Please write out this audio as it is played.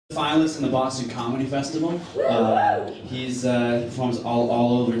Finalist in the Boston Comedy Festival. He performs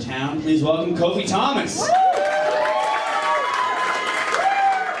all over town. Please welcome Kofi Thomas.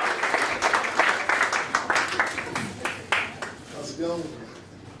 How's it going?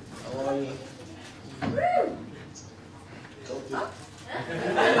 How are you? Kofi.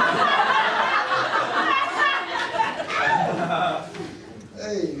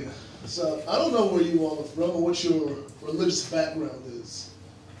 Hey, so I don't know where you all are from or what your religious background is,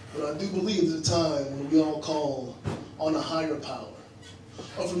 but I do believe there's a time when we all call on a higher power.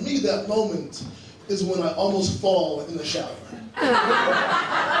 Or for me, that moment is when I almost fall in the shower.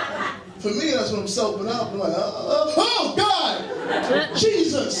 For me, that's when I'm soaping up. I'm like, oh, God!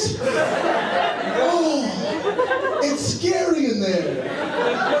 Jesus! Oh, it's scary in there.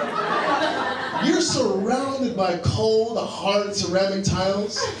 You're surrounded by cold, hard ceramic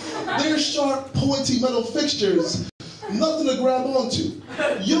tiles. They're sharp, pointy metal fixtures. Nothing to grab onto.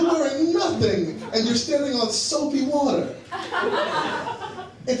 You're wearing nothing, and you're standing on soapy water.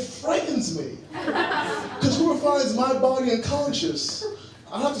 It frightens me. Because whoever finds my body unconscious,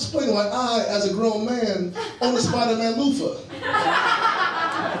 I have to explain why I, as a grown man, own a Spider-Man loofah.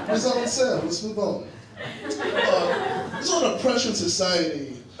 That's all I'm saying. Let's move on. There's a lot of pressure in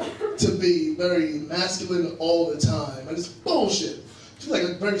society to be very masculine all the time. And it's bullshit. It's like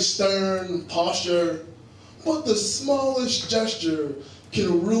a very stern posture. But the smallest gesture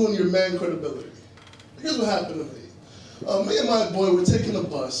can ruin your man credibility. Here's what happened to me. Me and my boy were taking a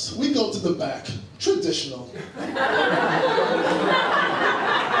bus. We go to the back. Traditional. We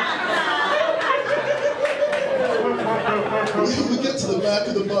get to the back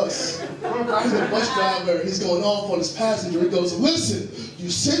of the bus. I hear the bus driver, he's going off on his passenger. He goes, listen, you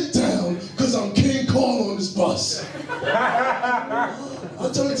sit down, because I'm King Kong on this bus.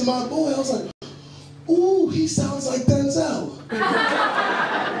 I turned to my boy, I was like, ooh, he sounds like Denzel.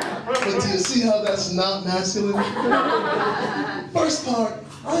 But do you see how that's not masculine? First part,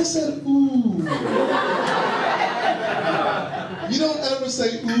 I said, ooh. You don't ever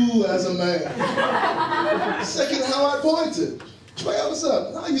say ooh as a man. Second, how I pointed. Hey, what's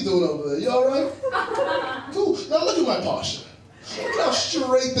up? How you doing over there? You all right? Cool. Now look at my posture. Look how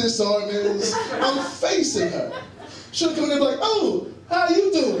straight this arm is. I'm facing her. Should have come in there like, oh, how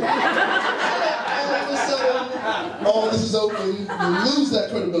you doing? All of a sudden, all this is open. You lose that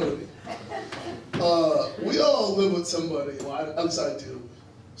credibility. We all live with somebody, well, at least I do,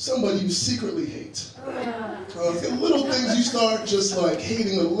 somebody you secretly hate. The little things you start just like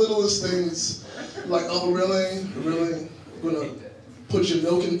hating the littlest things, like, oh, really? Really? You're gonna put your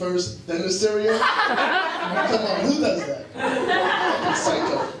milk in first, then the cereal? Come on, who does that?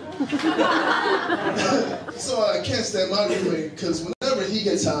 Psycho. So I can't stand my roommate, because whenever he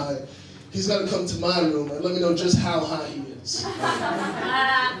gets high, he's got to come to my room and let me know just how high he is.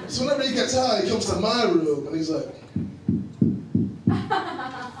 So whenever he gets high, he comes to my room and he's like,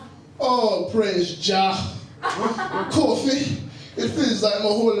 oh, praise Jah. Kofi, it feels like my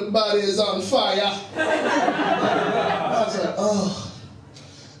whole body is on fire. I was like, oh,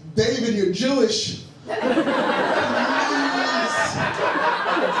 David, you're Jewish.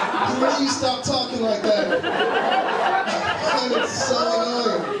 Please stop talking like that. And it's so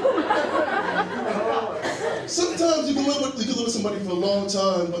annoying. Sometimes you can live with somebody for a long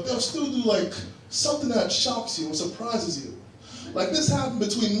time, but they'll still do like something that shocks you or surprises you. Like this happened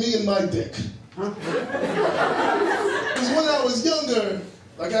between me and my dick. Because when I was younger,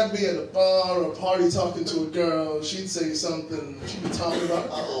 like I'd be at a bar or a party talking to a girl, she'd say something, she'd be talking about,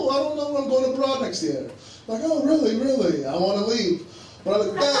 oh, I don't know where I'm going abroad next year. Like, oh, really, really, I want to leave. But I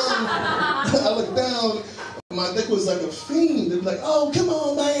looked down, my dick was like a fiend. It'd be like, oh, come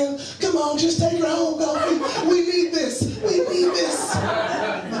on, man, come on, just take her home, Kofi. We need this, we need this. Oh,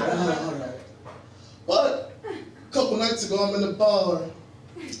 all right. But a couple nights ago, I'm in the bar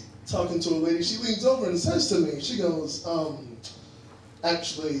talking to a lady. She leans over and says to me, she goes,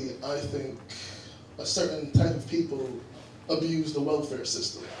 actually, I think a certain type of people abuse the welfare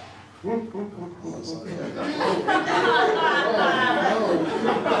system. I was like, oh, no.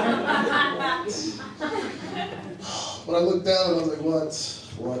 But I looked down and I was like,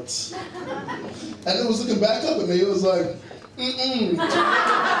 what? And it was looking back up at me, it was like,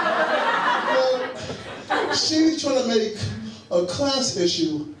 she's trying to make a class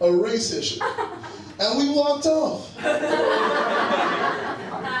issue a race issue. And we walked off. I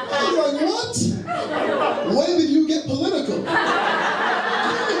was like, what? When did you get political?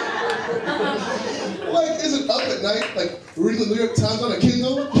 Like, is it up at night, like, reading the New York Times on a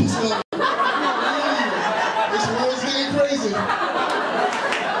Kindle? Just like, this world's getting crazy.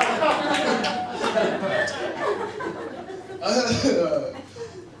 I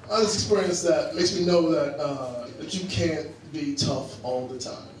this experience that makes me know that that you can't be tough all the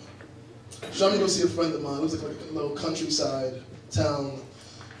time. So I'm gonna go see a friend of mine. It was like a little countryside town.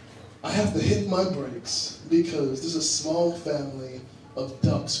 I have to hit my brakes because there's a small family of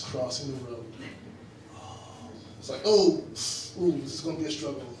ducks crossing the road. It's like, ooh, this is gonna be a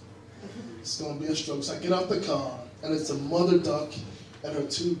struggle. It's gonna be a struggle. So I get out the car, and it's a mother duck and her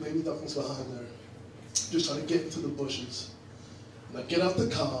 2 baby ducklings behind her, just trying to get into the bushes. And I get out the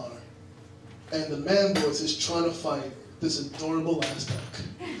car, and the man voice is trying to fight this adorable ass duck.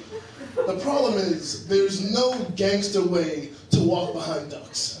 The problem is, there's no gangster way to walk behind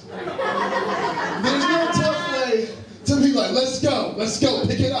ducks. There's no tough way to be like, let's go,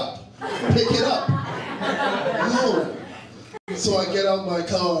 pick it up, No. So I get out my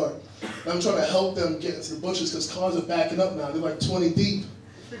car, and I'm trying to help them get into the bushes because cars are backing up now. They're like 20 deep.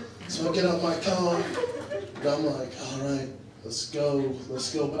 So I get out my car, and I'm like, all right, let's go.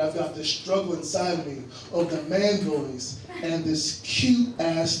 But I've got this struggle inside me of the man voice and this cute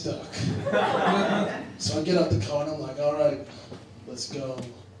ass duck. So I get out the car, and I'm like, all right, let's go.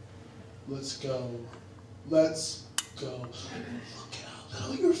 Look at how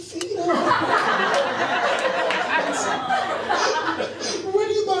little your feet are. Where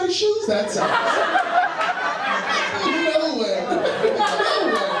do you buy shoes that size? Nowhere.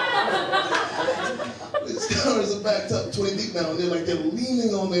 These cars are backed up 20 deep now, and they're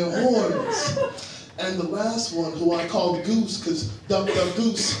leaning on their horns. And the last one, who I called Goose, because duck,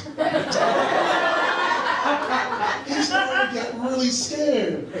 goose, he started to get really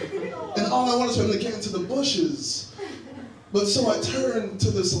scared. And all I wanted was for him to get into the bushes. But so I turned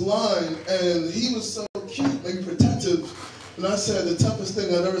to this line, and he was so cute, maybe protective, and I said the toughest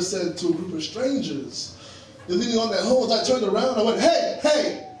thing I've ever said to a group of strangers. They're leaning on their horns. I turned around, I went,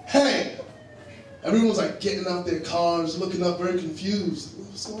 hey! Everyone was like getting out their cars, looking up, very confused.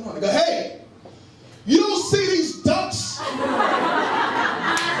 What's going on? I go, hey! You don't see these ducks? I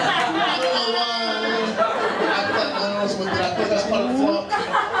don't know why. I felt my arms with it. I think that's part of the flock.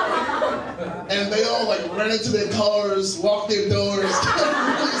 And they all like ran into their cars, locked their doors, got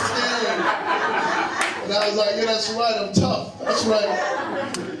really scared. And I was like, yeah, that's right, I'm tough. That's right.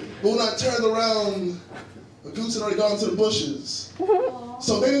 But when I turned around, the goose had already gone to the bushes.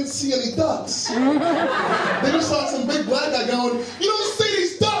 So they didn't see any ducks. They just saw some big black guy going, you don't see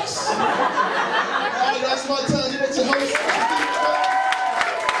these ducks! All right, that's my time. You want to host?